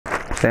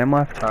Sam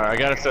left? Alright, I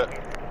got us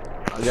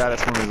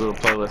one of these little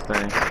playlist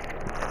things.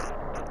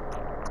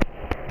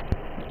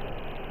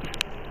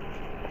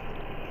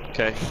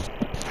 Okay.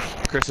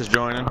 Chris is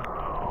joining.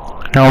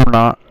 No, I'm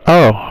not.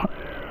 Oh.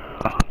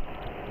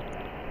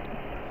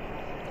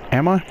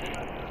 Am I?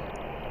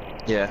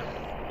 Yeah.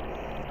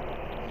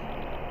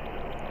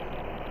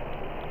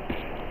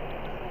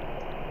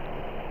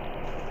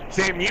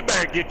 Sam, you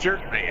better get your...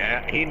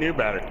 Yeah, he knew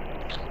better.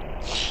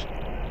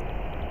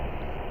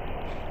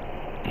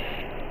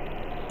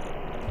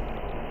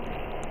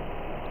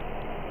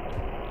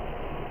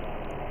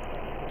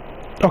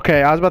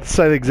 Okay, I was about to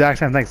say the exact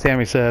same thing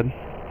Sammy said.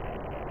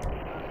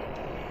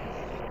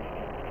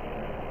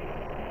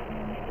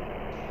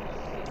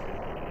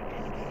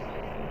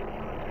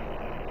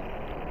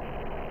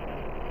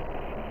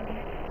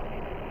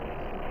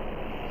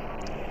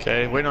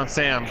 Okay, waiting on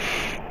Sam.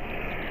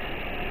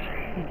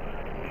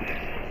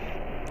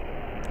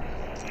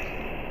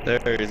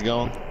 There he's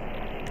going.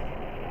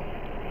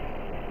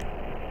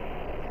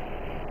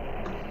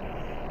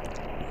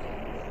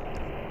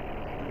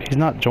 He's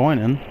not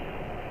joining.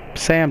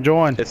 Sam,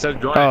 join. It says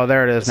join. Oh,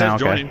 there it is now.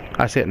 Okay, joining.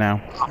 I see it now.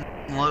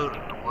 I'm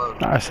loading.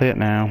 I see it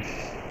now.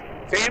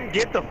 Sam,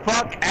 get the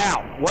fuck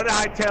out. What did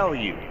I tell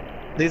you?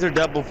 These are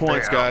double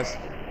points, guys.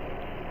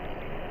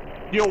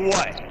 You'll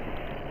what?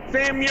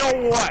 Sam,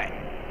 you'll what?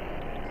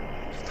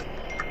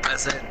 I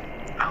said,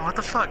 oh, what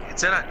the fuck? It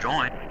said I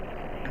joined.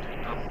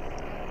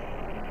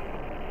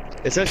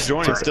 It says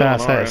joining still on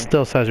our It end.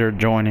 still says you're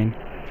joining.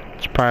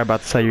 It's probably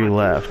about to say you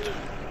left.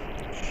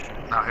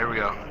 Oh, here we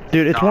go.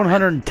 Dude, it's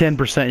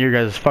 110% your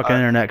guys' fucking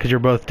internet because you're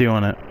both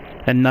doing it,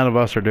 and none of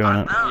us are doing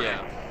it.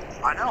 Yeah.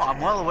 I know. I'm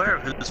well aware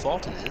of whose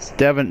fault it is.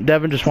 Devin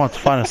just wants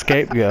to find a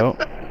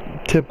scapegoat.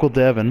 Typical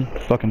Devin,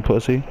 fucking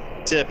pussy.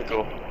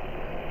 Typical.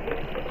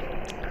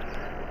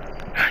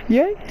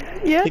 Yeah.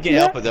 He can't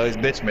help it though. He's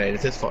bitch made.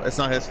 It's his fault. It's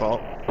not his fault.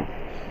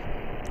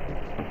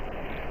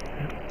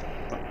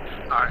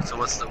 All right. So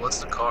what's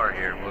the car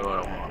here? What do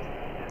I want?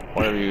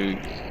 Whatever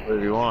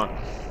you want.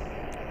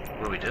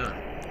 What are we doing?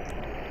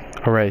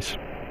 A race.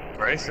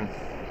 Racing.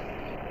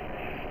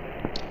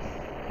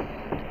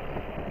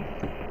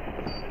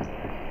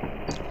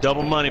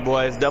 Double money,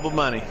 boys. Double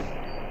money.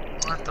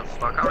 What the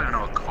fuck? I don't even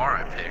know what car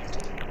I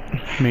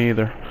picked. Me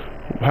either.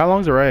 How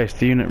long's the race?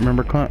 Do you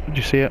remember, Clint? Did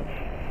you see it?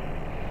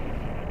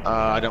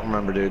 I don't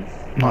remember, dude.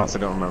 No. Honestly,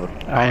 don't remember.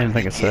 I didn't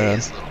think it said.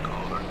 Yes, little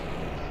car.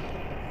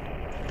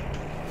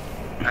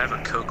 I have a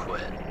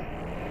Coquette.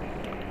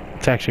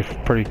 It's actually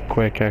pretty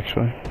quick,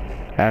 actually.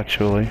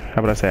 Actually. How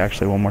about I say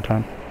actually one more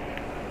time?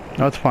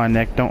 No, it's fine,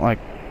 Nick. Don't, like,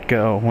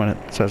 go when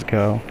it says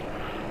go.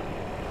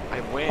 I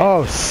win.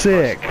 Oh,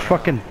 sick.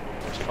 Fucking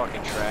There's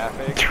fucking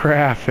traffic.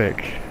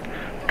 traffic.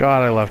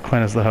 God, I love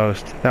Clint as the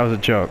host. That was a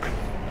joke.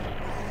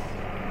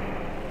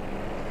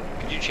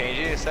 Could you change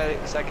it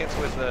seconds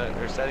with the,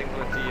 or settings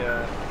with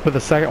the, With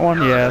the second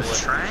one,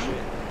 yes. Train?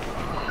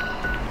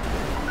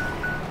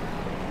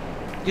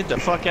 Get the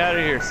fuck out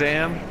of here,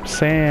 Sam.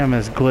 Sam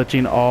is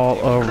glitching all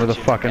over the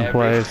fucking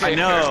place. I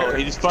know.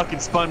 He just fucking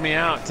spun me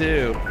out,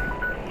 too.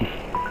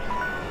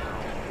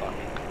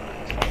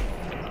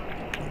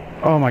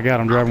 Oh my god,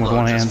 I'm driving with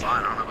one hand.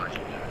 Fine. I don't know about you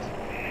guys.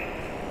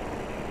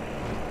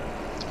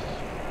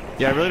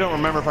 Yeah, I really don't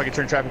remember if I could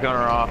turn traffic on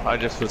or off. I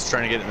just was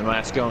trying to get the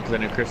match going because I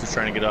knew Chris was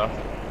trying to get off.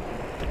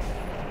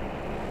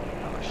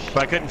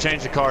 But I couldn't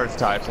change the car's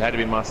types. It had to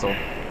be muscle.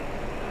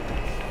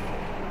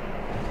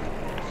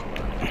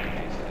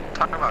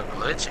 Talking about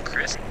glitch,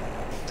 Chris.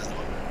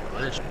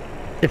 Glitch.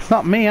 It's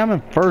not me, I'm in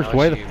first. Oh,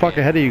 Way the shoot, fuck man.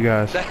 ahead of you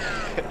guys.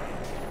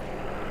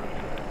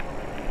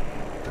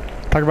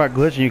 Talk about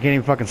glitching, you can't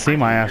even fucking see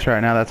my ass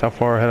right now. That's how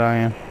far ahead I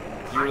am.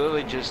 You were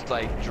literally just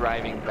like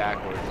driving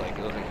backwards. Like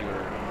it looked like you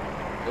were.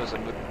 It was a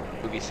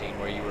movie scene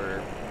where you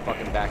were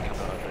fucking backing up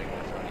the thing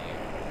in front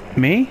of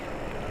you. Me?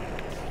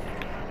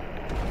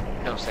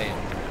 No, Sam.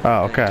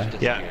 Oh, And then okay. you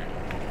just Yeah.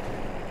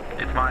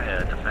 disappeared. It's my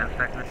defense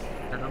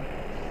mechanism.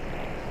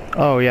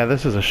 Oh yeah,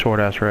 this is a short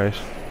ass race.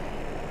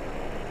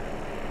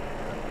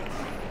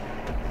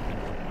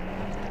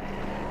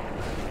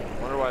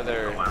 Wonder why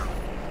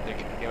they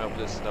came up with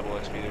this double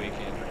XP that we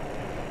can.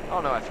 I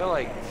don't know. I feel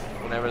like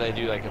whenever they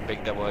do like a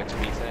big double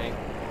XP thing,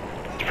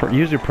 For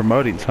usually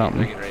promoting they're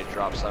something. getting ready to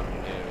drop something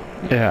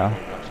new. Yeah.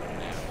 Drop something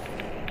new.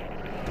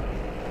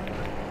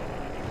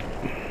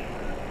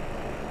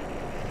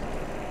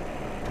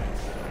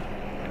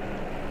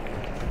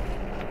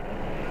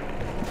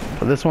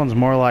 But this one's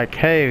more like,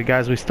 hey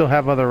guys, we still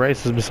have other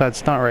races besides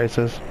stunt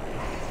races.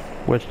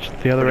 Which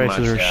the other Pretty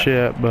races much, are yeah.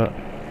 shit, but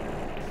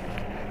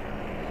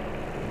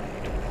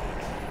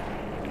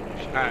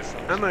Alright,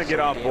 I'm gonna get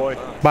off, boy.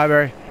 bye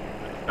Barry.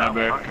 Not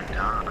bad. Fucking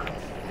done.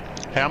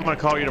 Hey, I'm gonna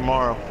call you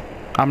tomorrow.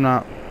 I'm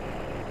not.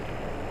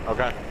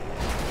 Okay.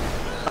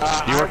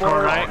 You work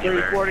tomorrow night?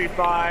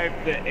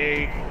 3:45 to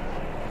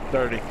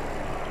 8:30.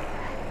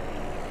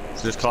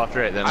 So just call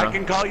after 8 then, huh? I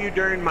can call you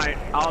during my...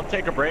 I'll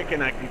take a break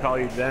and I can call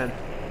you then.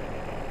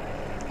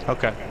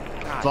 Okay.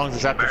 As long as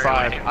it's after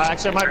 5.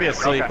 Actually, I might be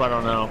asleep. Okay. I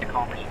don't know.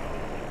 Call me.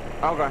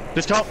 Okay.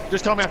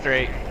 Just call me after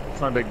 8.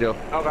 It's not a big deal.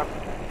 Okay.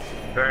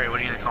 Barry, what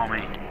are you gonna call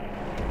me?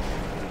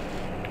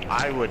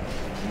 I would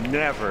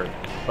never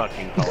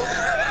fucking call him.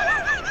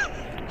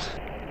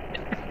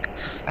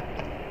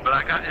 But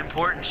I got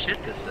important shit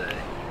to say.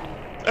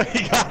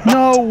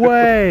 No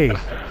way!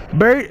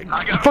 Barry,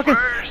 I got fucking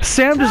first.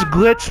 Sam just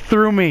glitched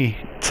through me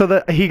so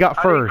that he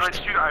got first. I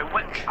didn't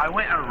glitch you. I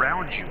went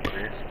around you,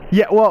 Chris.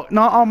 Yeah, well,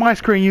 not on my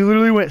screen. You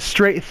literally went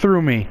straight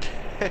through me.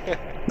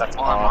 That's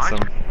On awesome.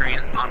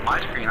 my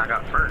screen, I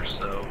got first.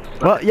 So.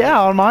 Well,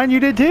 yeah, on mine you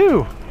did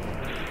too.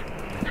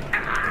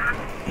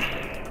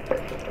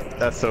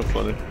 That's so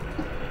funny.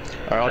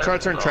 Alright, I'll try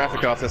to turn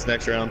traffic off this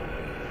next round.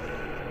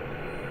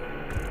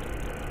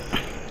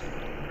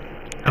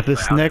 If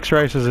this next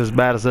race is as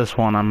bad as this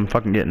one, I'm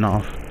fucking getting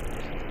off.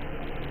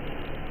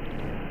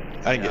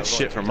 I didn't get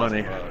shit for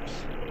money.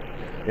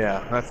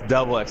 Yeah, that's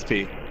double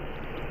XP.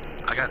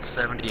 I got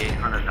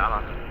 $7,800.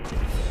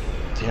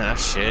 Damn,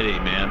 that's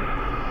shitty, man.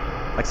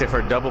 Like I said, for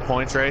a double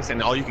points race,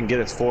 and all you can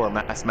get is 4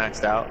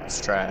 maxed out, it's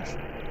trash.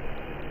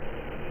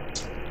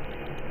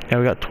 Yeah,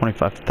 we got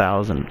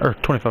 25,000 or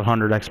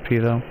 2,500 XP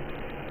though.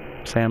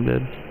 Sam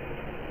did.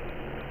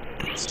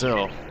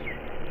 Still.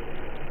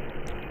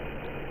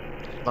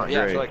 Not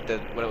Yeah, I great. feel like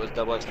when it was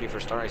double XP for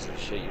Star Race and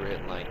shit, you were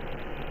hitting like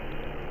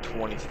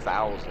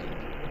 20,000.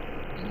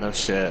 No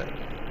shit.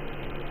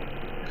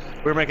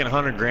 We were making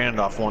 100 grand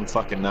off one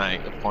fucking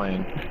night of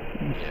playing.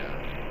 Yeah.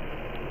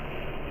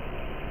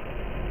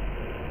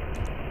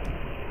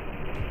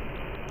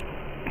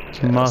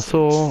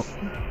 Muscle,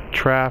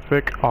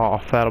 traffic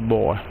off. That a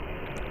boy.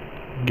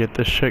 Get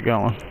this shit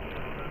going.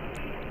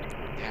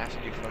 You have to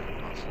do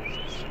fucking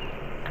muscles.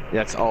 Yeah,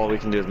 that's all we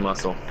can do is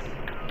muscle.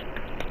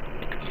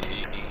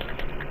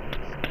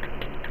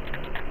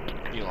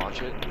 You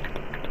launch it?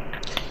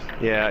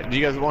 Yeah, do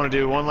you guys want to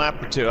do 1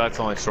 lap or 2? That's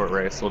only a short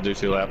race. We'll do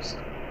 2 laps.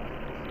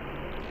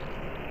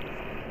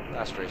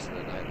 Last race of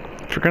the night.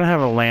 If you're gonna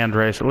have a land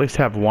race, at least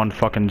have one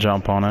fucking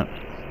jump on it.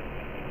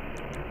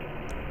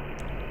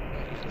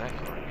 Using that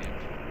car again.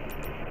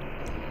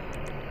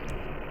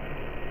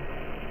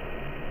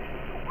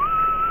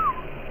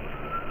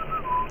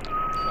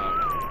 Fuck.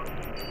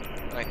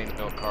 I didn't even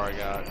know what car I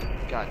got.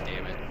 God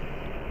damn it.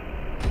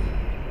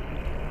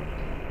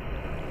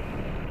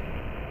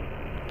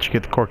 Did you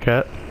get the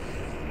Corvette?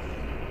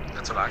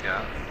 That's what I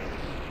got.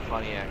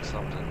 Pontiac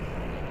something.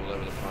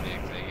 Whatever the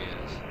Pontiac thing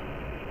is.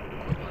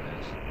 Equivalent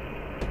is.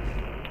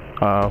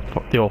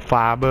 The old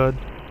Firebird.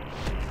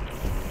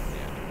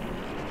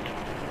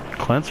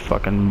 Clint's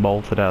fucking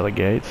bolted out of the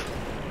gates.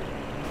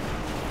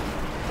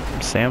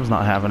 Sam's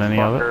not having any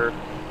of it.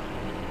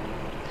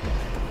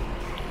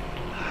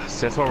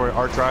 So that's why we're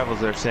arch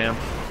rivals there, Sam.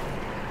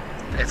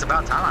 It's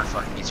about time I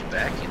fucking get you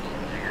back in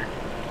here.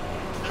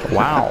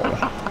 Wow.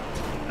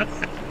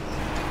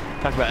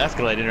 Talk about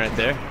escalating right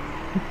there.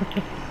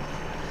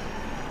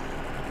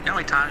 You know how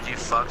many times you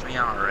fucked me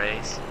on a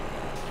race?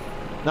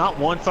 Not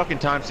one fucking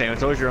time, Sam.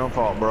 It's always your own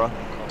fault, bro.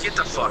 Get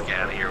the fuck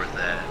out of here with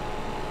that.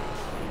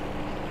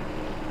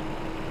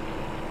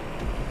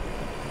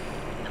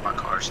 My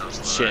car's so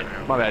slow. Shit.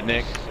 My bad,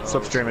 Nick.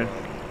 Slip streaming.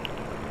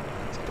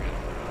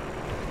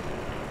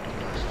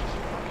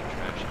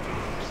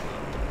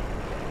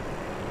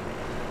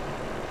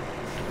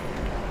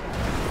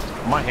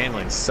 My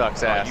handling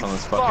sucks ass on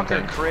this fucking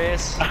thing.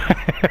 Chris.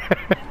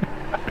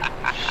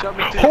 Shove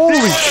me through Holy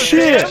the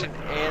shit! section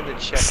and the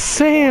check.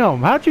 Sam,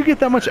 how'd you get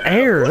that much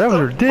air? That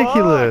was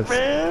ridiculous. Fuck,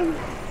 man.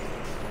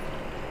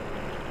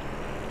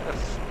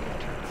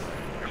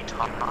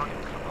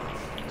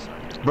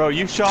 Bro,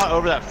 you shot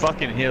over that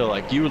fucking hill.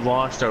 Like, you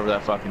launched over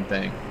that fucking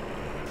thing.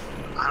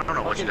 I don't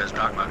know what you guys are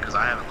talking about because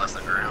I haven't left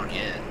the ground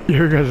yet.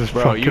 Your guys'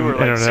 Bro, fucking you were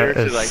like internet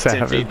seriously is like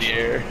 10 feet in savage. the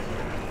air.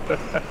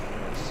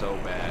 So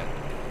bad.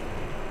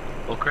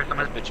 Well, Chris, I'm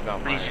gonna Bitch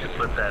about need my you to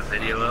put that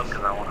video up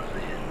because I want to see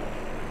it.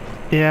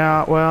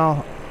 Yeah,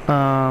 well,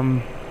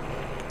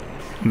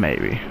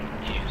 maybe.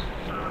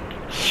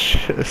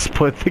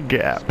 Split the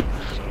gap.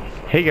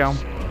 Here you go.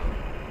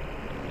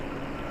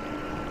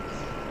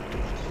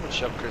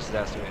 Shove Chris's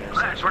ass to an I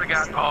intersection. swear to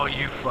God, oh,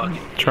 you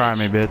fucking. Try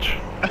me, bitch.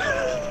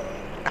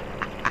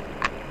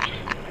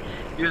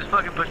 You just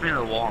fucking push me into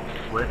the wall and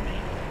flip me.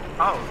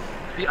 Oh,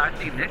 see, I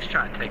see Nick's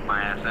trying to take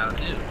my ass out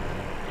too. You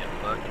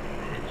fucking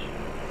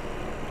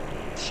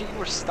bitch. You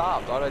were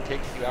stopped. Why did I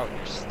take you out and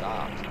you're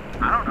stopped?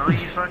 I don't know,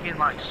 you fucking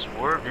like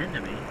swerved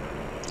into me.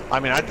 I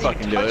mean, I'd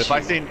fucking do it. If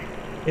I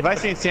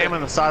seen Sam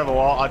on the side of a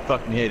wall, I'd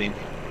fucking hit him.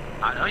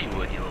 I know you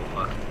would, you little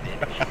fucking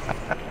bitch.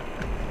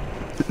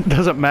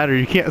 Doesn't matter.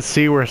 You can't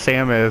see where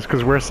Sam is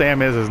because where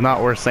Sam is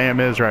not where Sam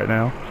is right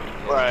now.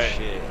 Right.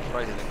 Shit.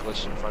 Probably didn't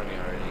glitch in front of me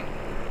already.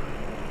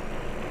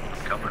 I'm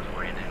coming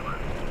for you, Nicholas.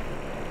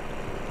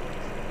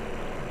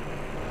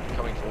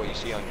 Coming for what you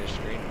see on your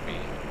screen would be.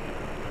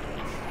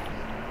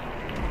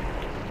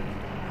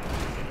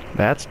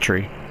 That's a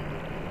tree.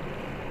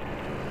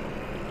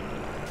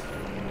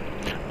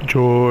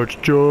 George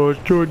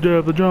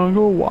of the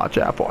jungle, watch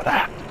out for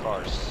that. The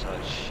car's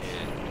such shit.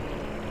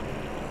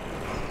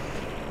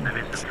 Maybe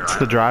it's the It's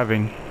the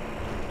driving.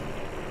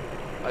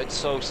 It's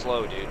so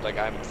slow, dude. Like,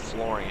 I'm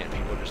flooring it.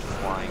 People are just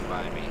flying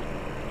by me.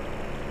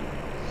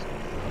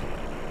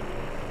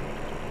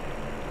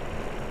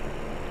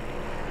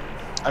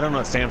 I don't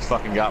know if Sam's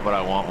fucking got, but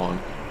I want one.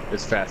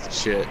 It's fast as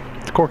shit.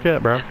 It's a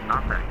Corvette, bro. It's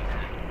not that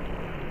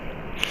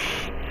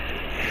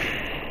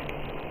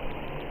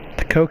good.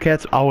 The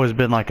Coquette's always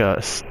been like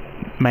a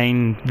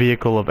main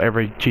vehicle of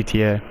every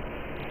GTA.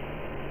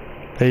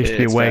 They used to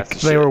be It's way. fast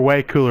as They shit. were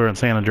way cooler in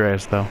San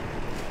Andreas, though.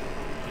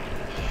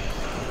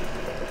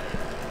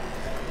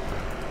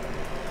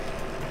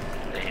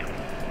 Damn.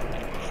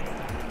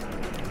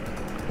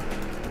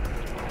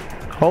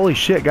 Holy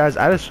shit, guys!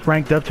 I just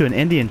ranked up to an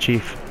Indian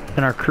chief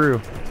in our crew.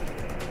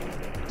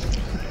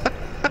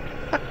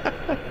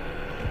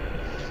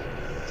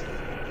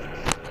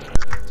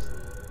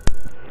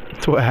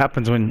 That's what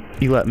happens when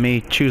you let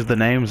me choose the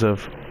names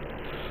of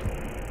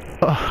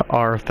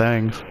our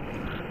things.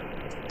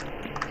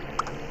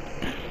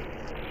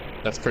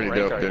 That's pretty What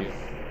rank dope, are dude. you?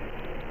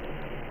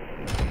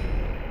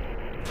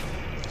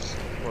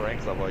 What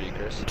rank level are you,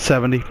 Chris?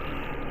 70.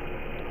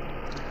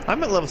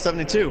 I'm at level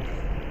 72.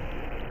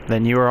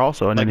 Then you are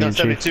also an Like Indian not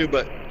chief. 72,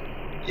 but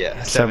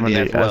yeah, 70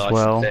 as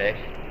well. I should say.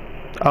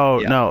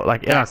 Oh Yeah. no,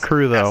 like in our As-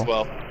 crew though. as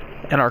well.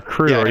 In our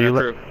crew, Yeah, are in you?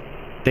 our crew.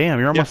 Damn,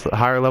 you're almost a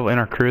higher level in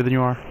our crew than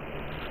you are.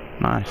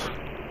 Nice.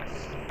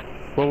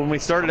 Well, when we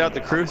started out the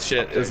crew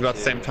shit, it was about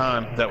the same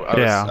time that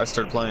Yeah. I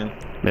started playing.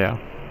 Yeah.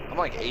 I'm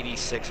like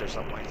 86 or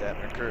something like that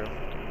in our crew.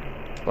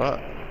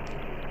 But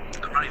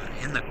I'm not even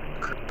in the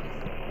crew.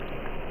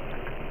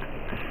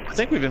 I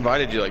think we've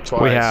invited you like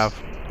twice. We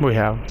have. We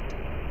have.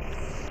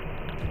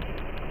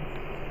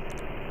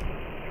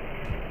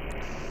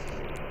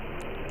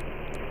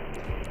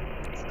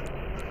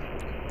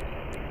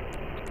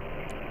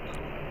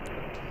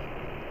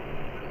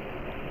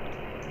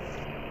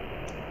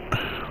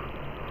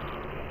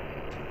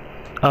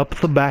 Up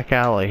the back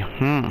alley.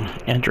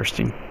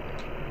 Interesting.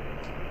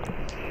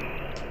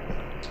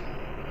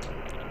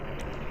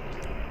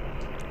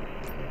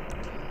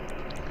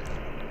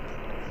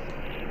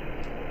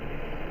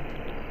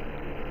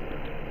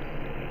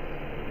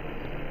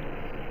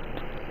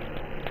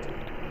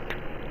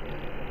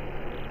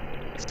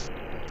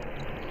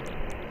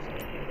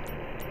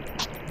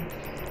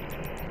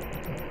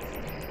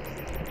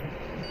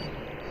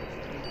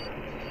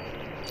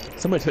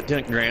 Somebody put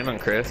 10 grand on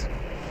Chris.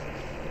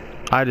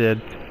 I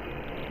did.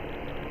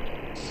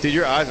 Dude,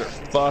 your eyes are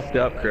fucked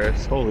up,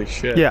 Chris. Holy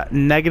shit. Yeah,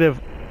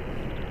 negative.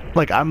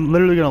 Like, I'm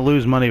literally gonna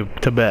lose money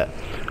to bet.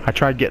 I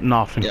tried getting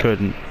off and Yeah.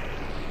 couldn't.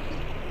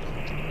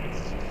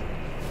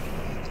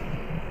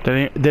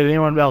 Did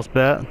anyone else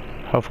bet?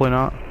 Hopefully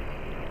not.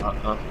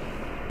 Uh-uh.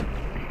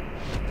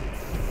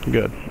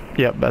 Good.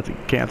 Yep, that's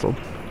canceled.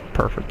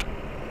 Perfect.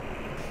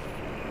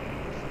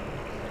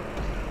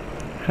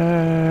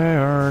 Hey,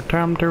 our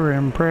time to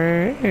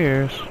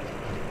impress.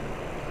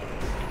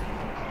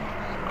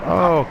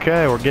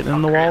 Okay, we're getting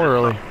in the wall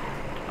early.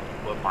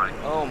 Well, fine.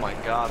 Oh my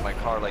god, my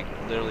car like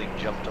literally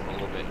jumped up a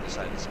little bit and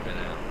decided to spin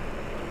out.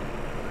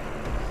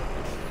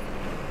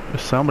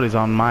 If somebody's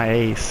on my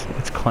ace,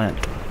 it's Clint.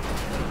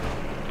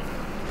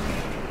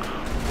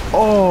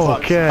 Oh,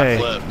 Fuck, I okay.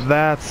 flipped.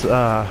 That's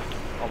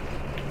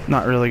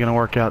not really gonna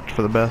work out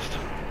for the best.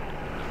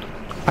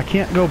 I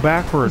can't go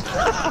backwards.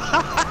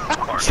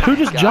 Who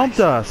just jumped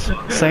us?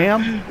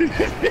 Sam?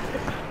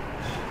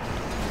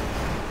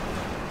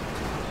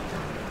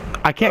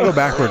 I can't go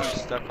backwards.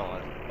 Stuck on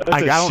it.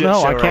 I don't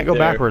know. I can't go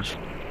backwards.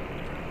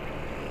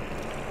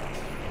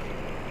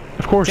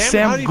 Of course,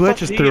 Sam, how Sam the fuck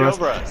did glitches he through get us.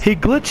 over us? He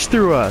glitched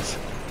through us.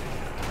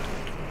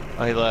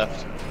 Oh, he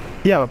left.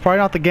 Yeah, but probably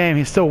not the game.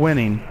 He's still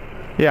winning.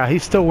 Yeah,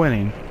 he's still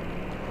winning.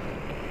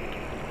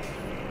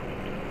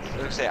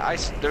 Like I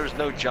say, there was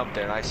no jump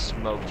there and I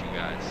smoked you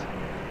guys.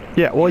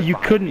 Yeah, well, you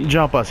behind couldn't me.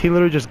 jump us. He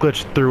literally just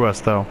glitched through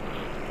us, though.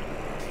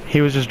 He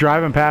was just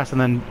driving past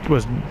and then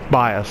was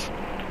by us.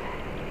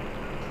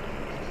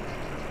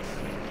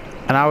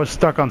 And I was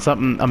stuck on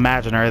something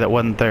imaginary that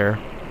wasn't there.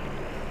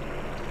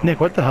 Nick,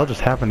 what the hell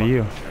just happened to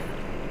you?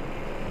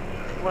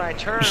 When I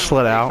turn, Just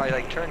slid out. if I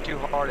like turn too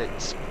hard,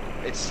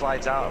 it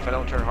slides out. If I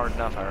don't turn hard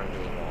enough, I run into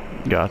the wall.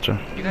 Gotcha.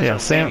 You guys Yeah, are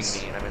Sam's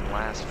winning me and I'm in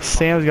last.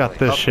 Sam's got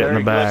fucking this Up shit in there, the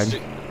he bag.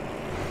 glitched.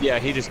 Yeah,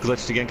 he just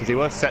glitched again because he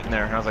was sitting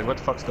there, and I was like, "What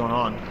the fuck's going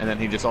on?" And then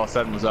he just all of a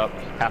sudden was up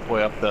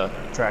halfway up the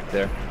track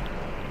there.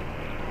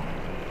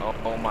 place.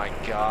 Oh my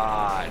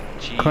god.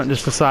 Jesus Clint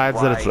just decides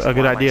that it's Christ, a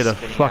good why am I idea to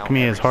spinning fuck out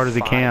me as every hard as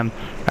he 5 can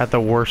at the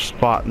worst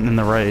spot in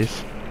the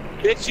race.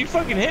 Bitch, you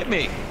fucking hit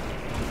me.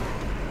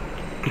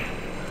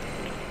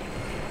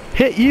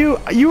 Hit you?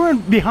 You were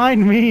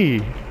behind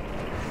me.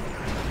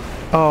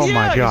 Oh Yeah,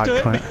 my you god, still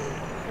hit Clint.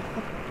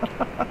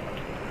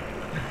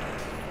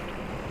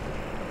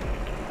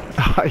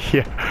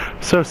 Yeah.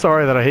 So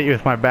sorry that I hit you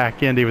with my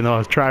back end even though I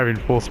was driving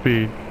full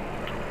speed.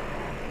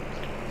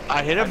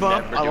 I hit a I'm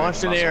bump, never I doing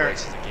launched in the muscle air,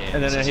 races again. and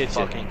then This I is hit you.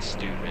 fucking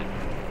stupid.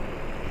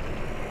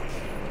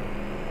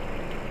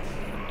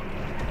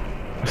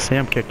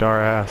 Sam kicked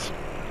our ass.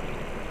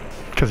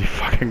 Because he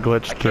fucking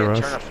glitched I through can't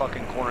us. turn a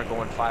fucking corner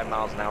going 5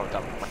 miles an hour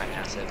without my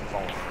ass head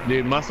falling.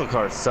 Dude, muscle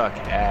cars suck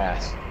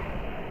ass.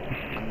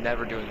 I'm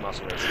never doing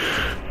muscle races.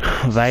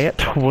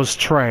 That was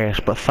trash,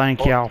 but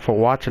thank y'all for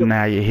watching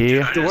now, you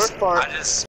hear? The worst part, I just